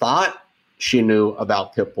she thought she knew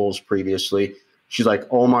about pit bulls previously, she's like,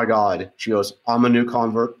 oh my God. She goes, I'm a new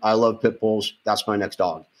convert. I love pit bulls. That's my next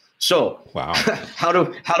dog. So wow. how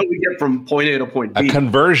do we get from point A to point B? A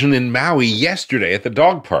conversion in Maui yesterday at the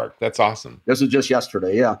dog park. That's awesome. This is just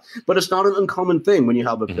yesterday, yeah. But it's not an uncommon thing when you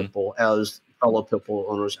have a mm-hmm. pit bull, as fellow pit bull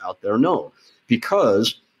owners out there know,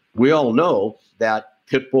 because we all know that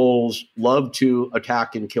pit bulls love to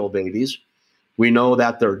attack and kill babies. We know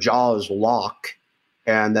that their jaws lock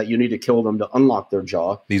and that you need to kill them to unlock their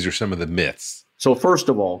jaw. These are some of the myths. So first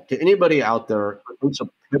of all, to anybody out there who thinks a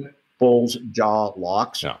pit bull's jaw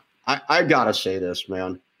locks, yeah. I got to say this,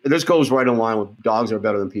 man. This goes right in line with dogs are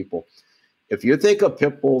better than people. If you think a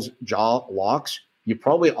pit bull's jaw locks, you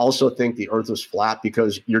probably also think the earth is flat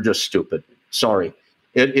because you're just stupid. Sorry.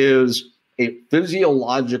 It is a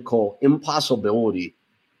physiological impossibility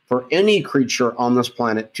for any creature on this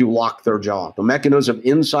planet to lock their jaw. The mechanism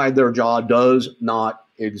inside their jaw does not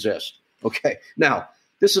exist. Okay. Now,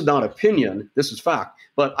 this is not opinion. This is fact.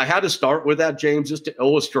 But I had to start with that, James, just to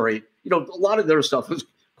illustrate, a lot of their stuff is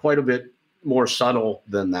quite a bit more subtle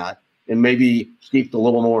than that, and maybe steeped a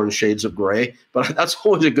little more in shades of gray. But that's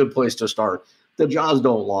always a good place to start. The jaws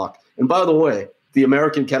don't lock. And by the way, the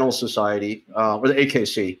American Kennel Society, or the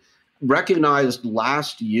AKC, recognized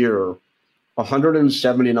last year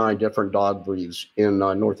 179 different dog breeds in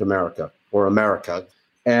North America or America.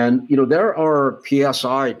 And, there are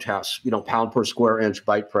PSI tests, pound per square inch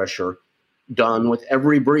bite pressure done with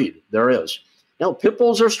every breed there is. Now, pit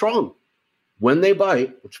bulls are strong when they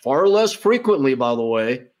bite, which far less frequently, by the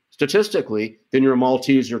way, statistically, than your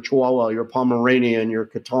Maltese, your Chihuahua, your Pomeranian, your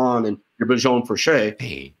Caton, and your Bichon Frise.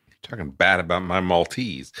 Hey, talking bad about my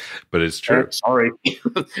Maltese, but it's true. Sorry.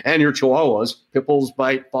 And your Chihuahuas. Pit bulls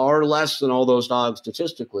bite far less than all those dogs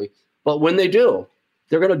statistically. But when they do,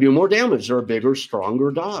 they're going to do more damage. They're a bigger,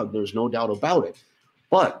 stronger dog. There's no doubt about it.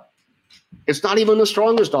 But it's not even the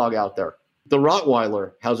strongest dog out there. The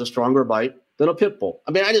Rottweiler has a stronger bite than a pit bull.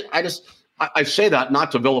 I mean, I say that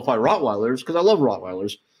not to vilify Rottweilers, because I love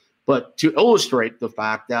Rottweilers, but to illustrate the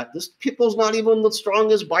fact that this pit bull's not even the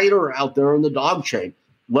strongest biter out there in the dog chain,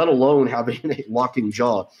 let alone having a locking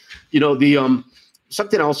jaw.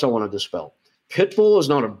 Something else I want to dispel. Pit bull is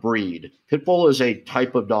not a breed. Pit bull is a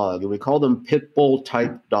type of dog, and we call them pit bull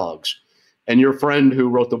type dogs. And your friend who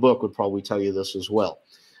wrote the book would probably tell you this as well.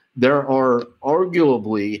 There are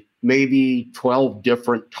arguably maybe 12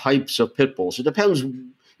 different types of pit bulls. It depends,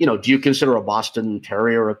 do you consider a Boston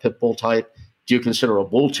Terrier a pit bull type? Do you consider a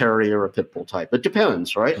Bull Terrier a pit bull type? It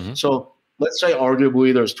depends, right? Mm-hmm. So let's say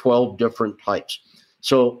arguably there's 12 different types.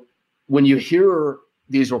 So when you hear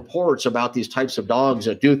these reports about these types of dogs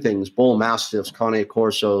that do things, bull mastiffs, Cane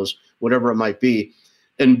Corsos, whatever it might be,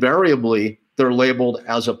 invariably they're labeled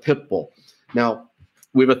as a pit bull. Now,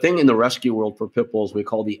 we have a thing in the rescue world for pit bulls we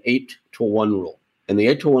call the 8-to-1 rule. And the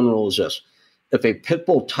 8-to-1 rule is this. If a pit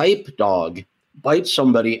bull type dog bites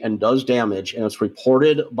somebody and does damage and it's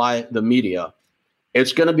reported by the media,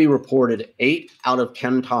 it's going to be reported 8 out of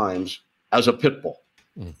 10 times as a pit bull.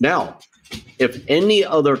 Now, if any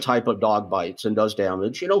other type of dog bites and does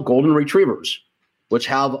damage, golden retrievers, which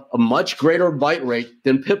have a much greater bite rate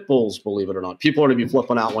than pit bulls, believe it or not. People are going to be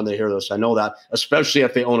flipping out when they hear this. I know that, especially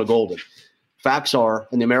if they own a golden. Facts are,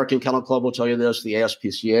 and the American Kennel Club will tell you this, the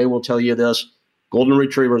ASPCA will tell you this, golden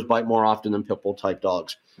retrievers bite more often than pit bull type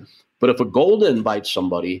dogs. But if a golden bites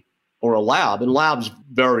somebody, or a lab, and labs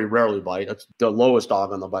very rarely bite, it's the lowest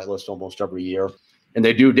dog on the bite list almost every year, and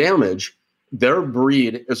they do damage, their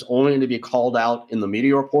breed is only going to be called out in the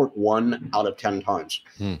media report 1 out of 10 times.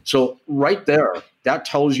 So right there, that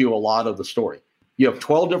tells you a lot of the story. You have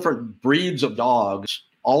 12 different breeds of dogs,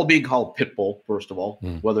 all being called pit bull, first of all,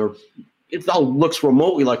 whether it looks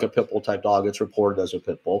remotely like a pit bull type dog, it's reported as a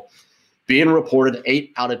pit bull, being reported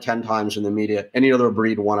 8 out of 10 times in the media, any other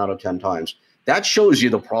breed 1 out of 10 times. That shows you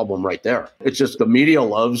the problem right there. It's just the media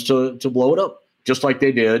loves to blow it up, just like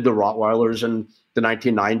they did the Rottweilers in the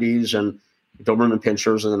 1990s and Doberman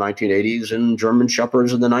Pinschers in the 1980s and German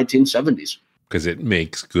Shepherds in the 1970s. Because it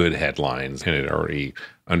makes good headlines and it already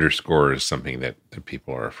underscores something that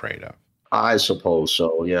people are afraid of. I suppose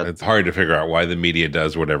so, yeah. It's hard to figure out why the media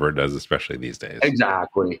does whatever it does, especially these days.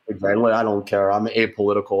 Exactly. I don't care. I'm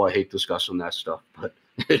apolitical. I hate discussing that stuff, but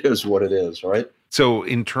it is what it is, right? So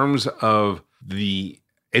in terms of the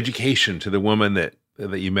education to the woman that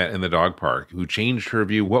you met in the dog park who changed her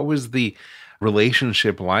view, what was the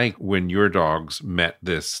relationship like when your dogs met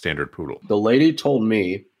this standard poodle? The lady told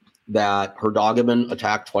me that her dog had been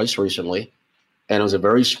attacked twice recently, and it was a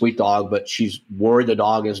very sweet dog, but she's worried the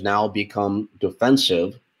dog has now become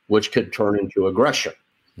defensive, which could turn into aggression.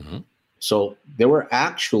 So there were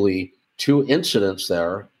actually 2 incidents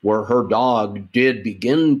there where her dog did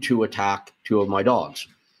begin to attack 2 of my dogs.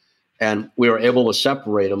 And we were able to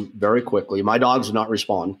separate them very quickly. My dogs did not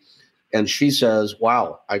respond. And she says,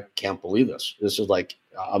 wow, I can't believe this. This is like,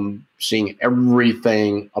 I'm seeing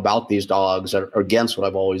everything about these dogs that are against what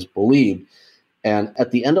I've always believed. And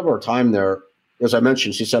at the end of our time there, as I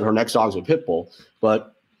mentioned, she said her next dog's a pit bull,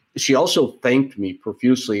 but she also thanked me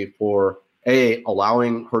profusely for A,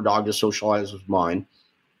 allowing her dog to socialize with mine,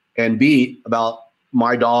 and B, about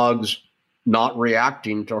my dogs not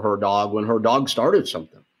reacting to her dog when her dog started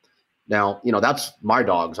something. Now, that's my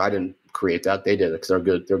dogs. I didn't create that. They did it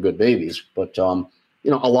because they're good babies. But, a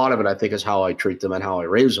lot of it, I think, is how I treat them and how I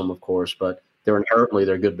raise them, of course. But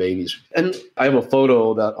they're good babies. And I have a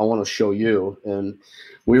photo that I want to show you. And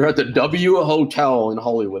we were at the W Hotel in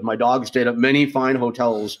Hollywood. My dog stayed at many fine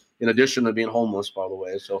hotels in addition to being homeless, by the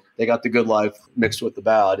way. So they got the good life mixed with the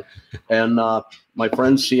bad. And my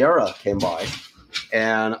friend Sierra came by,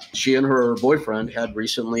 and she and her boyfriend had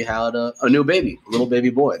recently had a new baby, a little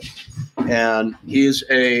baby boy. And he's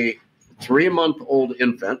a 3-month-old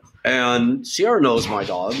infant. And Sierra knows my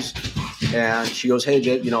dogs. And she goes, hey,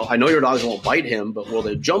 Jay, I know your dogs won't bite him, but will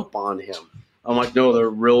they jump on him? I'm like, no, they're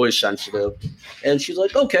really sensitive. And she's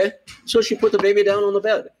like, okay. So she put the baby down on the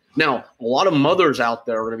bed. Now, a lot of mothers out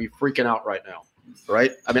there are going to be freaking out right now,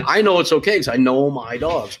 right? I mean, I know it's okay because I know my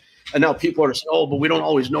dogs. And now people are saying, oh, but we don't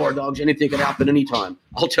always know our dogs. Anything can happen anytime.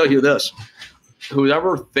 I'll tell you this.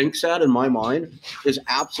 Whoever thinks that, in my mind, is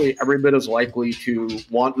absolutely every bit as likely to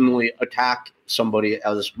wantonly attack somebody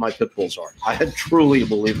as my pit bulls are. I truly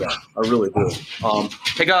believe that. I really do.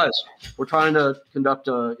 Hey, guys, we're trying to conduct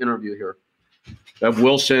an interview here. I have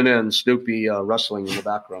Wilson and Snoopy wrestling in the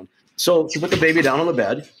background. So she put the baby down on the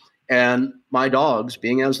bed, and my dogs,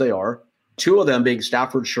 being as they are, 2 of them being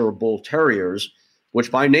Staffordshire Bull Terriers, which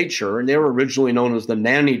by nature, and they were originally known as the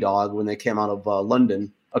nanny dog when they came out of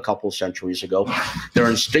London a couple centuries ago, they're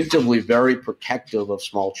instinctively very protective of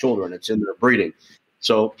small children. It's in their breeding.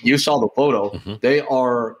 So you saw the photo. Mm-hmm. They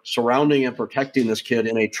are surrounding and protecting this kid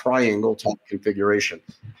in a triangle type configuration.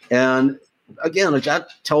 And again, that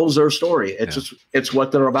tells their story. It's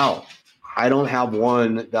what they're about. I don't have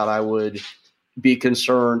one that I would be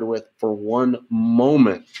concerned with for one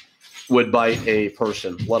moment would bite a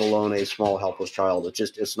person, let alone a small helpless child.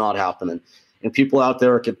 It's not happening. And people out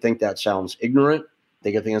there could think that sounds ignorant.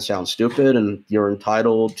 They could think it sounds stupid, and you're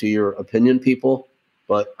entitled to your opinion, people.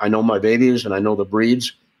 But I know my babies and I know the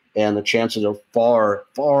breeds, and the chances are far,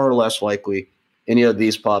 far less likely any of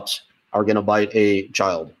these pups are going to bite a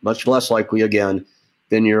child. Much less likely, again,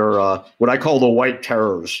 than your what I call the white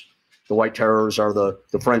terrors. The white terrors are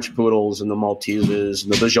the French poodles and the Malteses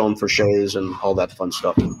and the Bichon Frisés and all that fun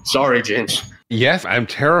stuff. Sorry, James. Yes, I'm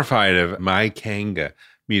terrified of my Kanga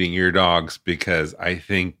meeting your dogs because I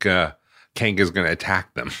think Kanga's going to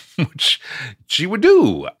attack them, which she would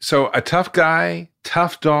do. So a tough guy,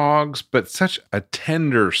 tough dogs, but such a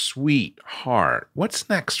tender, sweet heart. What's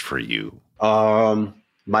next for you?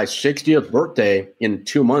 My 60th birthday in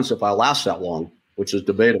 2 months, if I last that long, which is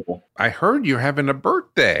debatable. I heard you're having a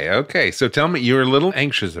birthday. Okay, so tell me, you're a little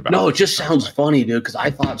anxious about No, it just sounds funny, dude, because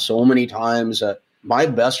I thought so many times that my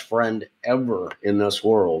best friend ever in this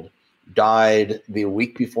world died the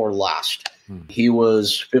week before last. He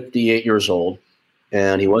was 58 years old,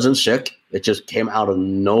 and he wasn't sick. It just came out of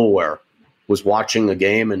nowhere. Was watching a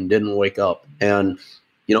game and didn't wake up. And,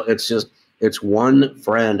 it's one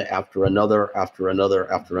friend after another, after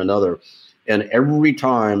another, after another. And every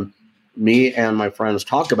time me and my friends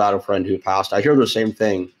talk about a friend who passed, I hear the same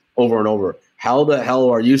thing over and over. How the hell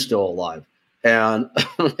are you still alive? And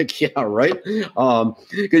I'm like, yeah, right.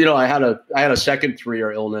 I had a second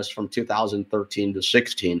 3-year illness from 2013 to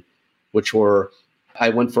 16, which I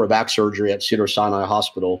went for a back surgery at Cedars-Sinai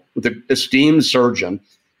Hospital with an esteemed surgeon,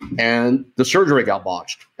 and the surgery got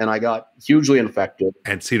botched, and I got hugely infected.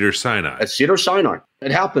 At Cedars-Sinai? At Cedars-Sinai.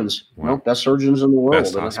 It happens. Wow. Best surgeons in the world,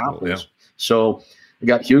 Best and hospital, it happens. Yeah. So I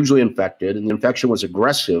got hugely infected, and the infection was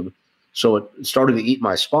aggressive. So it started to eat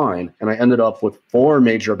my spine, and I ended up with 4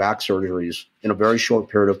 major back surgeries in a very short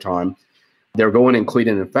period of time. They're going and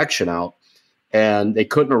cleaning an infection out, and they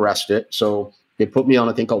couldn't arrest it. So they put me on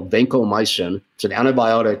a thing called vancomycin. It's an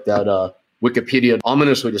antibiotic that Wikipedia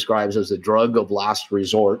ominously describes as the drug of last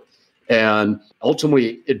resort. And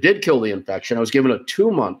ultimately, it did kill the infection. I was given a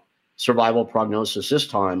 2-month survival prognosis this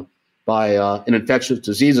time by an infectious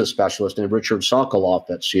diseases specialist named Richard Sokoloff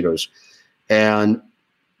at Cedars. And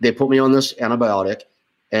they put me on this antibiotic,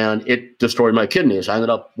 and it destroyed my kidneys. I ended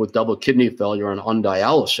up with double kidney failure and on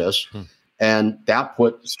dialysis, and that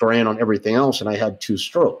put strain on everything else, and I had 2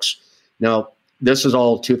 strokes. Now, this is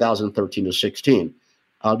all 2013 to 16.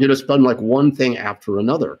 It's been like one thing after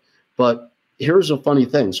another. But here's a funny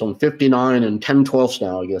thing. So I'm 59 and 10/12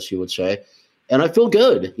 now, I guess you would say, and I feel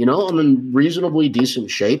good. I'm in reasonably decent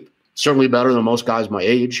shape, certainly better than most guys my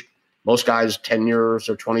age. Most guys 10 years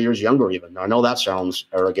or 20 years younger even. I know that sounds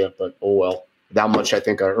arrogant, but oh well. That much I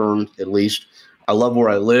think I earned at least. I love where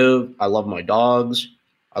I live. I love my dogs.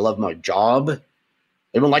 I love my job. I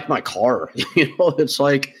even like my car. It's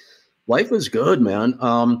like life is good, man.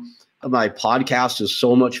 My podcast is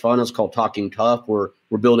so much fun. It's called Talking Tough. We're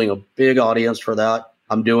building a big audience for that.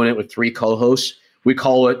 I'm doing it with 3 co-hosts. We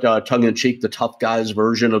call it tongue-in-cheek, the tough guys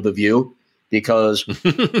version of The View. Because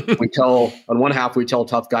on one half we tell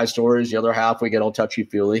tough guy stories, the other half we get all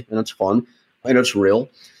touchy-feely, and it's fun. and it's real.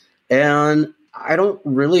 And I don't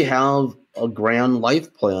really have a grand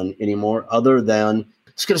life plan anymore other than,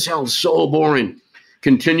 it's going to sound so boring,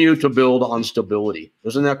 continue to build on stability.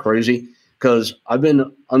 Isn't that crazy? Because I've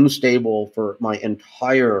been unstable for my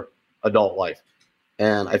entire adult life.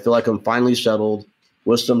 And I feel like I'm finally settled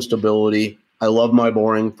with some stability. I love my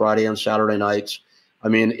boring Friday and Saturday nights. I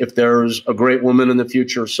mean, if there's a great woman in the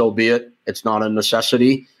future, so be it. It's not a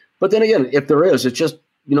necessity. But then again, if there is, it just,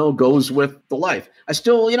 goes with the life. I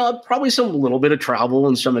still, probably some little bit of travel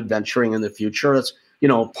and some adventuring in the future. That's,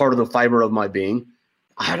 part of the fiber of my being.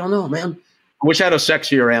 I don't know, man. I wish I had a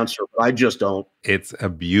sexier answer, but I just don't. It's a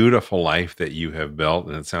beautiful life that you have built,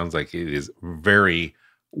 and it sounds like it is very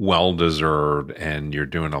well-deserved, and you're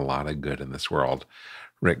doing a lot of good in this world.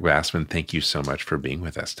 Rick Bassman, thank you so much for being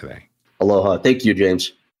with us today. Aloha. Thank you,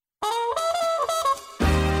 James.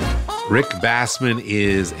 Rick Bassman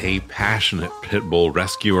is a passionate pit bull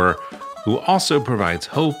rescuer who also provides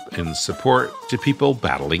hope and support to people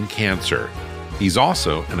battling cancer. He's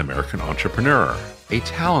also an American entrepreneur, a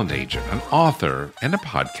talent agent, an author, and a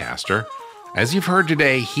podcaster. As you've heard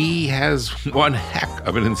today, he has one heck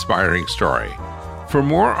of an inspiring story. For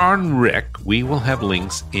more on Rick, we will have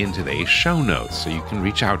links in today's show notes so you can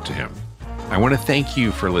reach out to him. I want to thank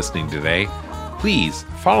you for listening today. Please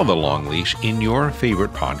follow The Long Leash in your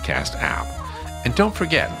favorite podcast app. And don't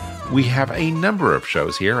forget, we have a number of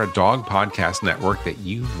shows here at Dog Podcast Network that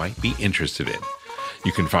you might be interested in.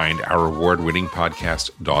 You can find our award-winning podcast,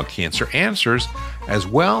 Dog Cancer Answers, as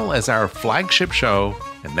well as our flagship show,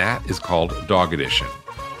 and that is called Dog Edition.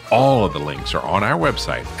 All of the links are on our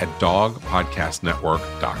website at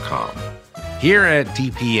dogpodcastnetwork.com. Here at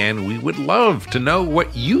DPN, we would love to know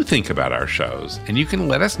what you think about our shows, and you can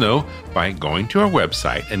let us know by going to our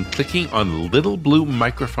website and clicking on the little blue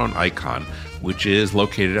microphone icon, which is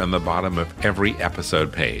located on the bottom of every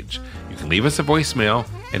episode page. You can leave us a voicemail,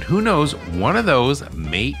 and who knows, one of those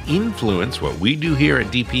may influence what we do here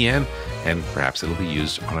at DPN, and perhaps it'll be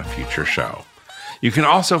used on a future show. You can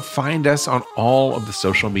also find us on all of the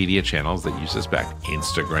social media channels that you suspect: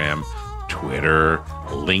 Instagram, Twitter,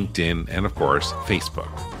 LinkedIn, and of course,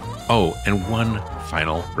 Facebook. Oh, and one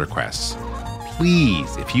final request.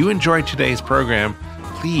 Please, if you enjoyed today's program,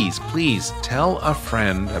 please tell a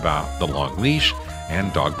friend about The Long Leash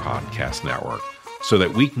and Dog Podcast Network so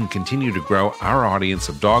that we can continue to grow our audience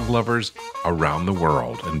of dog lovers around the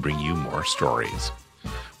world and bring you more stories.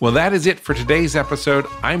 Well, that is it for today's episode.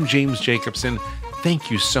 I'm James Jacobson.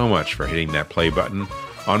 Thank you so much for hitting that play button.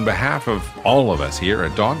 On behalf of all of us here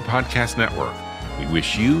at Dog Podcast Network, we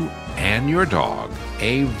wish you and your dog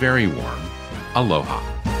a very warm aloha.